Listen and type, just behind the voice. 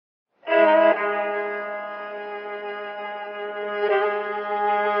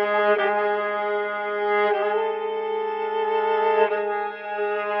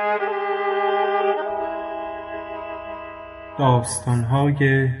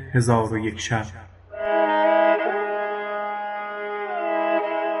داستان‌های 1001 شب.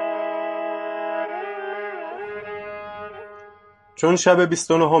 چون شب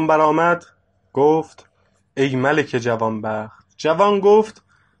 29 برآمد گفت ای ملک جوانبخت. جوان گفت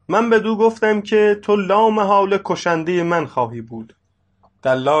من بدو گفتم که تو لامحاله کشنده من خواهی بود.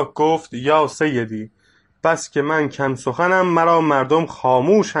 دلاک گفت یا سیدی، بس که من کم سخنم، مرا مردم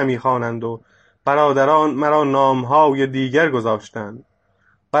خاموش همی خوانند و برادران مرا نامهای دیگر گذاشتند.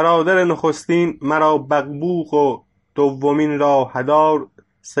 برادر نخستین مرا بقبوق و دومین را هدار،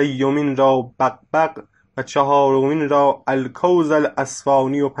 سیمین را بقبق و چهارمین را الکوز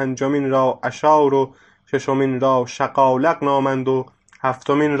الاسفانی و پنجمین را اشار و ششمین را شقالق نامند و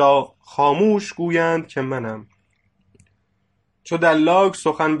هفتمین را خاموش گویند که منم. چو دلاک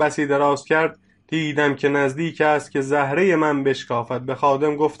سخن بسی دراز کرد، دیدم که نزدیک است که زهره من بشکافد. به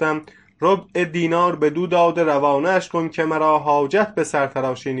خادم گفتم ربع دینار بدو داده روانه‌اش کن که مرا حاجت به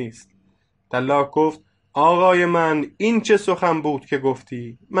سرتراشی نیست. دلاک گفت آقای من، این چه سخن بود که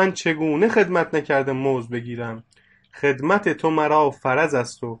گفتی؟ من چگونه خدمت نکرده مزد بگیرم؟ خدمت تو مرا فرض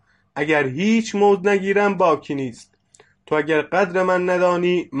است و اگر هیچ مزد نگیرم باکی نیست. تو اگر قدر من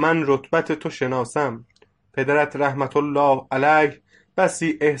ندانی، من رتبت تو شناسم. پدرت رحمت الله علیه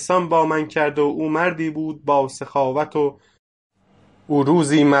بسی احسان با من کرد و او مردی بود با سخاوت و او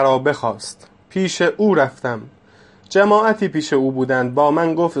روزی مرا بخواست. پیش او رفتم، جماعتی پیش او بودند. با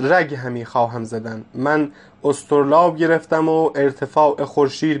من گفت رگ همی خواهم زدن. من استرلاب گرفتم و ارتفاع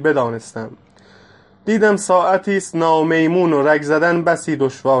خورشید بدانستم. دیدم ساعتی است نامیمون و رگ زدن بسی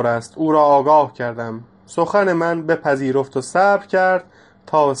دشوار است. او را آگاه کردم. سخن من بپذیرفت و صبر کرد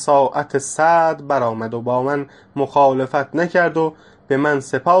تا ساعت 100 برآمد و با من مخالفت نکرد و به من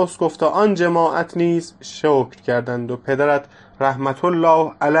سپاس گفت و آن جماعت نیز شکر کردند و پدرت رحمت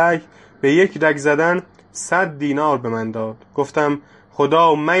الله علیه به یک رگ زدن 100 دینار به من داد. گفتم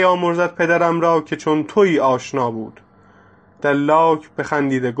خدا میامرزد پدرم را که چون تویی آشنا بود. دلاک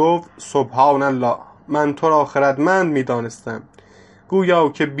بخندیده گفت سبحان الله، من تو را خردمند میدانستم، گویا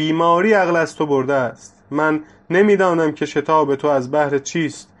که بیماری عقل از تو برده است. من نمیدانم که شتاب تو از بهر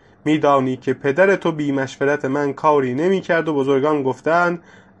چیست. میدانی که پدر تو بی مشورت من کاری نمی کرد و بزرگان گفتند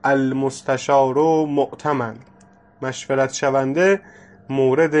المستشار و مؤتمن، مشورت شونده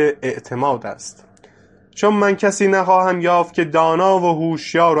مورد اعتماد است. چون من کسی نخواهم یافت که دانا و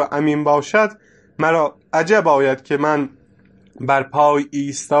هوشیار و امین باشد، مرا عجب آید که من بر پای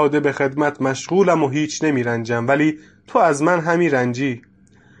ایستاده به خدمت مشغولم و هیچ نمی رنجم، ولی تو از من همی رنجی.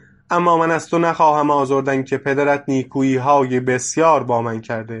 اما من از تو نخواهم آزردن که پدرت نیکویی های بسیار با من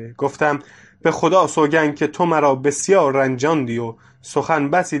کرده. گفتم به خدا سوگند که تو مرا بسیار رنجاندی و سخن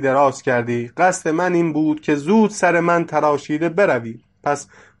بسی دراز کردی. قصد من این بود که زود سر من تراشیده بروی. پس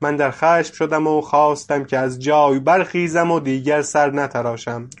من در خشم شدم و خواستم که از جای برخیزم و دیگر سر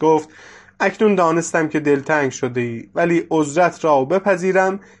نتراشم. گفت اکنون دانستم که دلتنگ شده ای، ولی عذرت را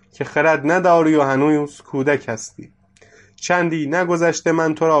بپذیرم که خرد نداری و هنوز کودک هستی. چندی نگذشته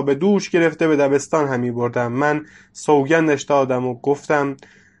من تو را به دوش گرفته به دبستان همی بردم. من سوگندش دادم و گفتم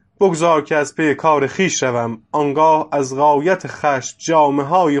بگذار که از پی کار خیش روم. آنگاه از غایت خشم جامه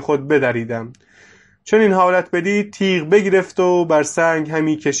های خود بدریدم. چون این حالت بدید تیغ بگرفت و بر سنگ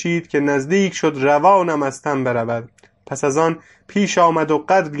همی کشید که نزدیک شد روانم از تن برود. پس از آن پیش آمد و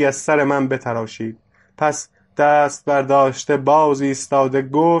قدری از سر من بتراشید. پس دست برداشته باز ایستاده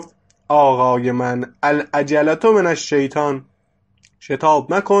گفت آقای من، العجلة من الشیطان،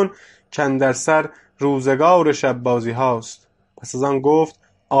 شتاب مکن کاندر سر روزگار شب بازی هاست. پس از آن گفت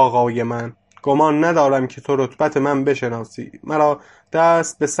آقای من، گمان ندارم که تو رتبت من بشناسی. مرا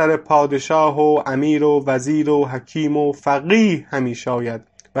دست به سر پادشاه و امیر و وزیر و حکیم و فقیه همی شاید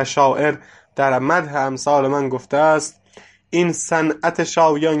و شاعر در مدح امثال من گفته است این صنعت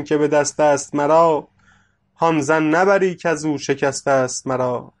شایان که به دست است مرا، هان زن نبری که از او شکسته است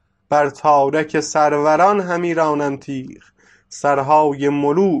مرا. بر تارک سروران همی رانم تیغ، سرهای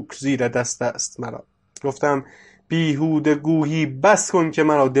ملوک زیر دست است مرا. گفتم بیهوده گویی بس کن که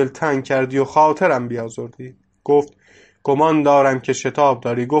مرا دلتنگ کردی و خاطرم بیازردی. گفت گمان دارم که شتاب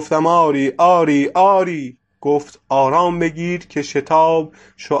داری. گفتم آری آری آری. گفت آرام بگیر که شتاب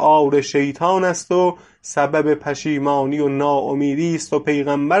شعار شیطان است و سبب پشیمانی و ناامیدی است و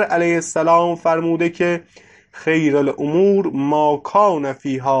پیغمبر علیه السلام فرموده که خیر الامور ما کان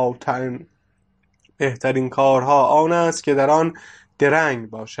فیها طعن، بهترین کارها آن است که در آن درنگ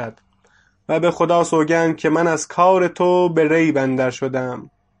باشد. و به خدا سوگند که من از کار تو به ریب اندر شدم.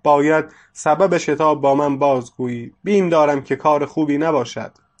 باید سبب شتاب با من بازگویی. بیم دارم که کار خوبی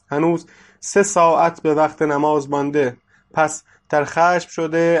نباشد. هنوز 3 ساعت به وقت نماز مانده. پس در خشم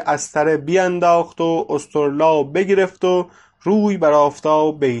شده استر بیانداخت و استرلاب بگرفت و روی بر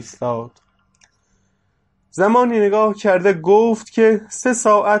آفتاب بایستاد. زمانی نگاه کرده گفت که 3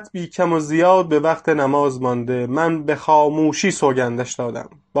 ساعت بی کم و زیاد به وقت نماز مانده. من به خاموشی سوگندش دادم.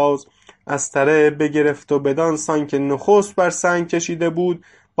 باز از تره بگرفت و بدان سان که نخست بر سنگ کشیده بود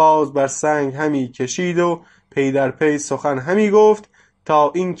باز بر سنگ همی کشید و پی در پی سخن همی گفت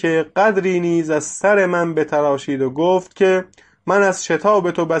تا اینکه قدری نیز از سر من بتراشید و گفت که من از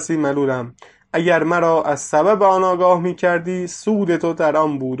شتاب تو بسی ملولم. اگر مرا از سبب آن آگاه می کردی سود تو در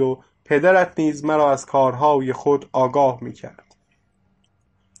آن بود و پدرت نیز مرا از کارهای خود آگاه می کرد.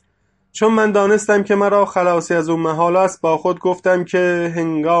 چون من دانستم که مرا خلاصی از اون محال است با خود گفتم که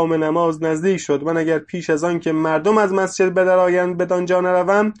هنگام نماز نزدیک شد. من اگر پیش از آن که مردم از مسجد بدرآیند بدانجا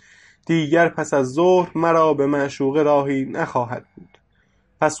نروم دیگر پس از ظهر مرا به معشوقه راهی نخواهد بود.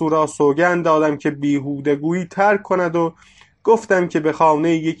 پس او را سوگند دادم که بیهودگویی ترک کند و گفتم که به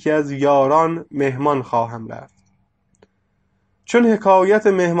خانه یکی از یاران مهمان خواهم رفت. چون حکایت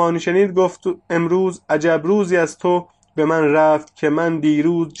مهمانی شنید گفت امروز عجب روزی از تو به من رفت که من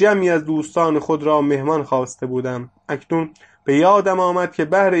دیروز جمعی از دوستان خود را مهمان خواسته بودم. اکنون به یادم آمد که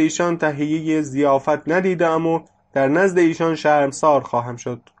بهر ایشان تهیه ضیافت ندیدم و در نزد ایشان شرمسار خواهم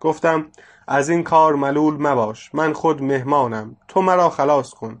شد. گفتم از این کار ملول مباش، من خود مهمانم، تو مرا خلاص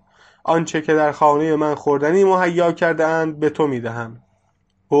کن. آنچه که در خانه من خوردنی مهیا کرده اند به تو میدهم.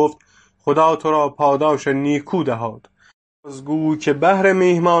 گفت خدا تو را پاداش نیکو دهاد. بازگو که بهر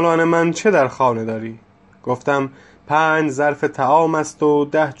میهمانان من چه در خانه داری؟ گفتم 5 ظرف طعام است و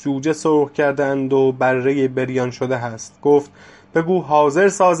 10 جوجه سرخ کردند و بره بریان شده هست. گفت بگو حاضر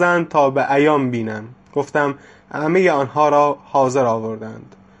سازند تا به عیان بینم. گفتم همه آنها را حاضر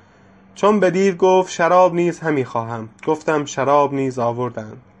آوردند. چون بدید گفت شراب نیز همی خواهم. گفتم شراب نیز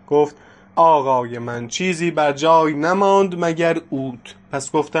آوردند. گفت آقای من چیزی بر جای نماند مگر عود.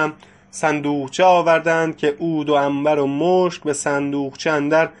 پس گفتم صندوقچه آوردند که عود و عنبر و مشک به صندوقچه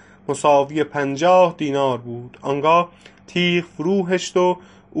اندر مساوی 50 دینار بود. آنگاه تیغ فرو هشت و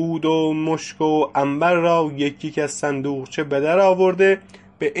عود و مشک و عنبر را یکی از صندوقچه به در آورده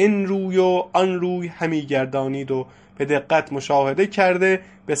به این روی و آن روی همی گردانید و به دقت مشاهده کرده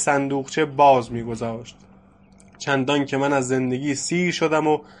به صندوقچه باز می‌گذاشت. چندان که من از زندگی سیر شدم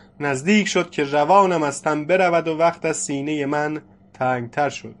و نزدیک شد که روانم از تن برود و وقت از سینه من تنگتر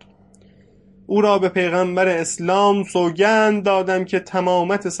شد. او را به پیغمبر اسلام سوگند دادم که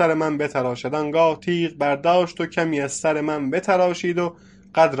تمامت سر من بتراشد. آنگاه تیغ برداشت و کمی از سر من بتراشید و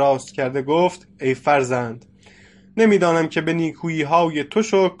قد راست کرده گفت ای فرزند، نمیدانم که به نیکویی های تو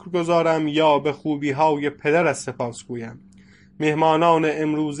شکر گزارم یا به خوبی های پدرت سپاس گویم. مهمانان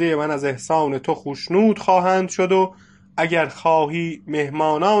امروزه من از احسان تو خوشنود خواهند شد و اگر خواهی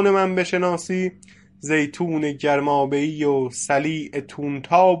مهمانان من بشناسی زیتون گرمابه‌ای و سلیع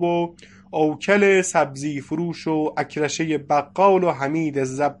تونتاب و اوکل سبزی فروش و اکرشه بقال و حمید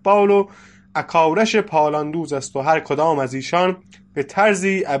زبال و اکارش پالاندوز است و هر کدام از ایشان به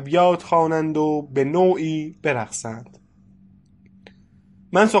طرزی ابیات خوانند و به نوعی برقصند.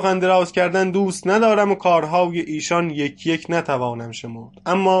 من سخن دراز کردن دوست ندارم و کارهای ایشان یک یک نتوانم شمرد،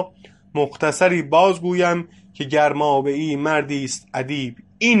 اما مختصری بازگویم که گرمابه‌ای مردی است ادیب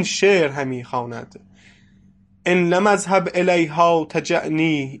این شعر همی خواند: ان لم اذهب الیها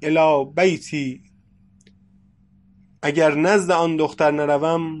تجعنی الی بیتی. اگر نزد آن دختر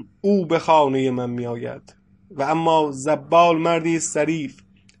نروم او به خانه من می آید. و اما زبال مردی است ظریف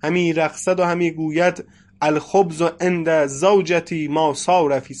همی رقصد و همی گوید الخبز عند زوجتی ما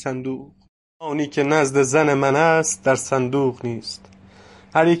صار فی صندوق. آنی که نزد زن من است در صندوق نیست.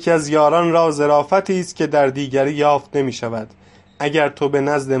 هر یکی از یاران را ظرافتی است که در دیگری یافت نمی شود. اگر تو به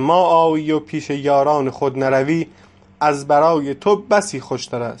نزد ما آیی و پیش یاران خود نروی از برای تو بسی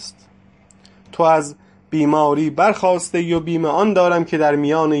خوشتر است. تو از بیماری برخاسته و بیم آن دارم که در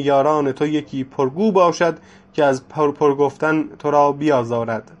میان یاران تو یکی پرگو باشد که از پرگفتن تو را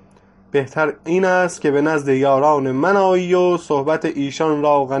بیازارد. بهتر این است که به نزد یاران من آیی و صحبت ایشان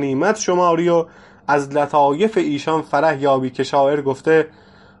را غنیمت شماری و از لطایف ایشان فرح یابی که شاعر گفته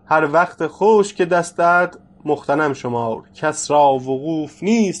هر وقت خوش که دستت مغتنم شمار کس را وقوف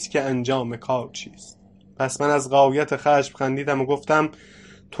نیست که انجام کار چیست. پس من از غایت خشم خندیدم و گفتم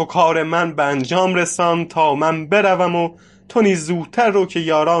تو کار من به انجام رسان تا من بروم و تو نیز زودتر رو که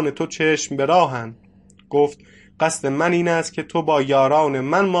یاران تو چشم به راهن. گفت قصد من این است که تو با یاران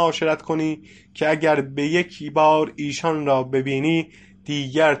من معاشرت کنی که اگر به یکی بار ایشان را ببینی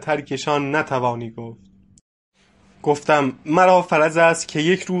دیگر ترکشان نتوانی گفت. گفتم مرا فرض است که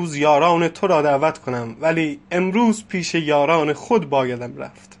یک روز یاران تو را دعوت کنم ولی امروز پیش یاران خود بایدم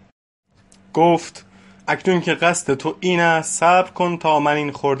رفت. گفت اکنون که قصد تو این است صبر کن تا من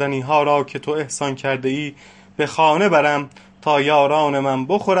این خوردنی ها را که تو احسان کرده ای به خانه برم تا یاران من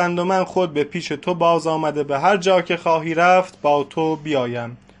بخورند و من خود به پیش تو باز آمده به هر جا که خواهی رفت با تو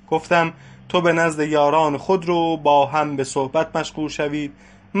بیایم. گفتم تو به نزد یاران خود رو با هم به صحبت مشغول شوید،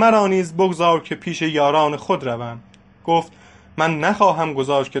 مرا نیز بگذار که پیش یاران خود روم. گفت من نخواهم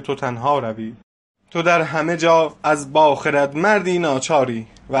گذاشت که تو تنها روی. تو در همه جا از باخرد مردی ناچاری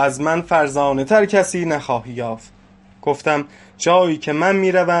و از من فرزانه تر کسی نخواهی یافت. گفتم جایی که من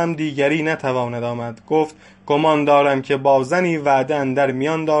میروم دیگری نتواند آمد. گفت گمان دارم که با زنی وعده اندر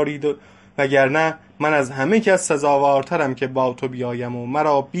میان دارید وگرنه من از همه کس سزاوارترم که با تو بیایم و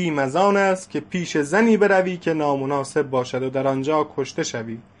مرا بیم از آن است که پیش زنی بروی که نامناسب باشد و در آنجا کشته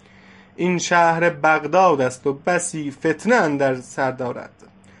شوی. این شهر بغداد است و بسی فتنه اندر سر دارد.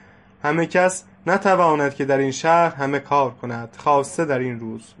 همه کس نتواند که در این شهر همه کار کند، خاصه در این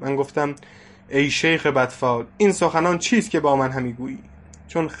روز. من گفتم ای شیخ بدفال، این سخنان چیست که با من همی گویی؟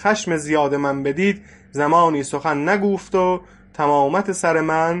 چون خشم زیاد من بدید زمانی سخن نگفت و تمامت سر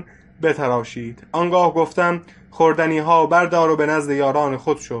من بتراشید. آنگاه گفتم خوردنی ها بردار و به نزد یاران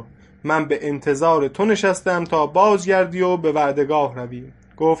خود شو. من به انتظار تو نشستم تا بازگردی و به وعدگاه روی.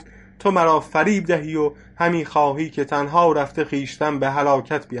 گفت تو مرا فریب دهی و همی خواهی که تنها رفته خیشتن به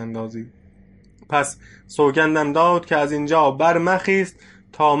هلاکت بیندازی. پس سوگندم داد که از اینجا برمخیست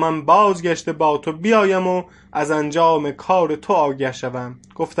تا من بازگشته با تو بیایم و از انجام کار تو آگه شوم.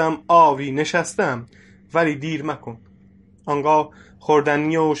 گفتم آری نشستم، ولی دیر مکن. آنگاه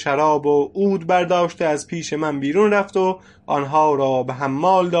خوردنی و شراب و عود برداشته از پیش من بیرون رفت و آنها را به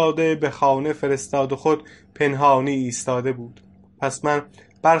حمال داده به خانه فرستاد و خود پنهانی ایستاده بود. پس من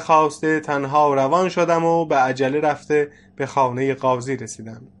برخاسته تنها روان شدم و به عجله رفته به خانه قاضی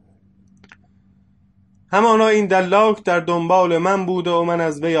رسیدم. همانا این دلاک در دنبال من بود و من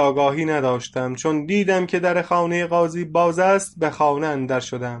از وی آگاهی نداشتم. چون دیدم که در خانه قاضی باز است به خانه اندر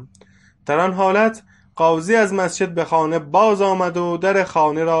شدم. در آن حالت قاضی از مسجد به خانه باز آمد و در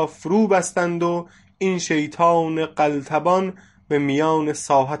خانه را فرو بستند و این شیطان قلتبان به میان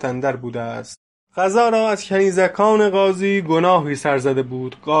ساحت اندر بوده است. قضا را از کنیزکان قاضی گناهی سر زده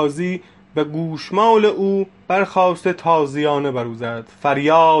بود. قاضی به گوشمال او برخاسته تازیانه بر او زد.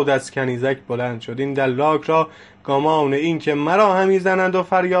 فریاد از کنیزک بلند شد. این دلاک را گمان این که مرا همی زنند و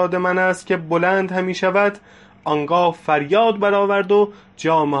فریاد من است که بلند همی شود، آنگاه فریاد برآورد و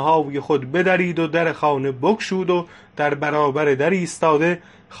جامه های خود بدرید و در خانه بگشود و در برابر در ایستاده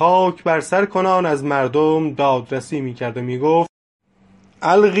خاک بر سر کنان از مردم دادرسی میکرد و میگفت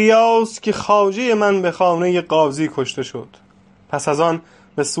الغیاث که خواجه من به خانه قاضی کشته شد. پس از آن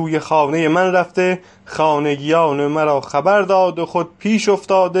به سوی خانه من رفته خانگیان مرا خبر داد و خود پیش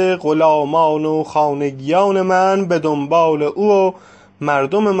افتاده غلامان و خانگیان من به دنبال او و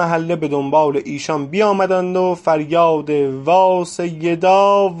مردم محله به دنبال ایشان بیامدند و فریاد وا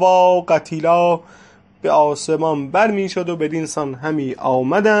سیدا وا قتیلا به آسمان بر می شد و بدین سان همی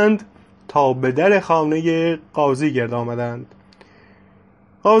آمدند تا به در خانه قاضی گرد آمدند.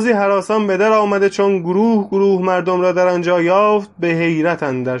 قاضی هراسان به در آمده چون گروه گروه مردم را در آنجا یافت به حیرت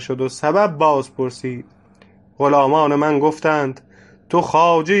اندر شد و سبب باز پرسید. غلامان من گفتند تو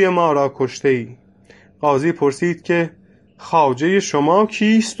خواجه ما را کشته ای. قاضی پرسید که خواجه شما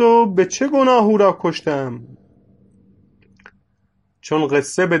کیست و به چه گناه او را کشتم؟ چون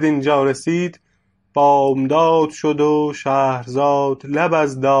قصه بدین جا رسید بامداد شد و شهرزاد لب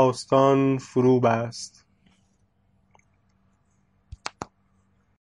از داستان فرو بست.